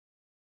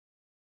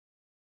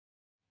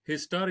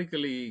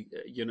Historically,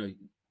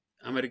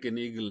 American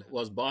Eagle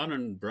was born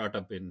and brought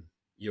up in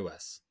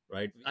US,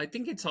 right? I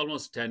think it's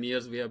almost 10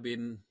 years we have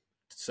been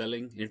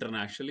selling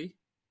internationally,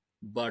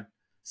 but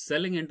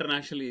selling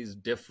internationally is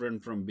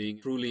different from being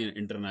truly an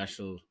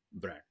international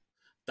brand.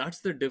 That's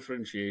the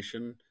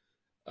differentiation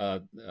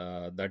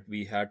that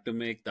we had to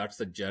make. That's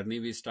the journey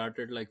we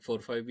started like 4 or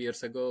 5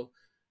 years ago.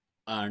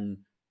 And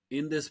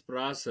in this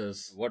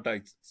process, what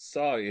I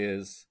saw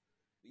is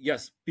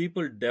yes,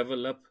 people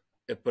develop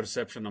a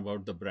perception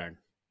about the brand.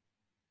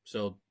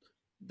 So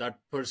that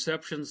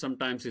perception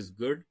sometimes is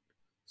good,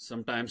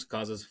 sometimes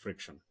causes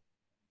friction.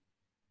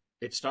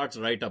 It starts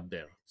right up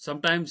there.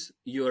 Sometimes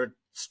your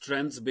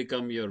strengths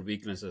become your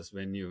weaknesses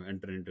when you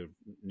enter into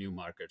new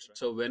markets.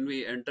 So when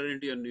we enter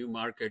into a new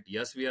market,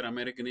 yes, we are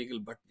American Eagle,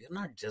 but we're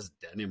not just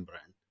denim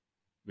brand.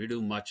 We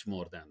do much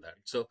more than that.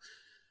 So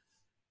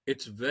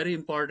it's very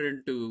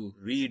important to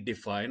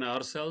redefine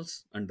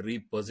ourselves and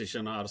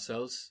reposition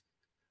ourselves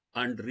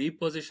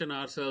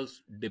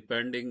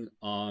depending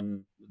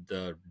on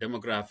the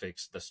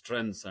demographics, the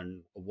strengths,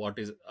 and what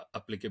is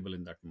applicable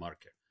in that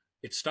market.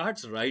 It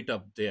starts right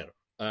up there.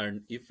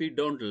 And if we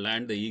don't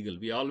land the eagle,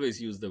 we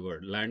always use the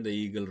word land the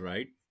eagle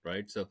right,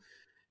 right? So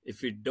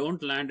if we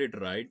don't land it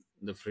right,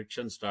 the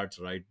friction starts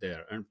right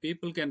there. And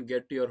people can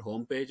get to your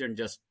homepage and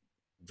just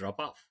drop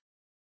off.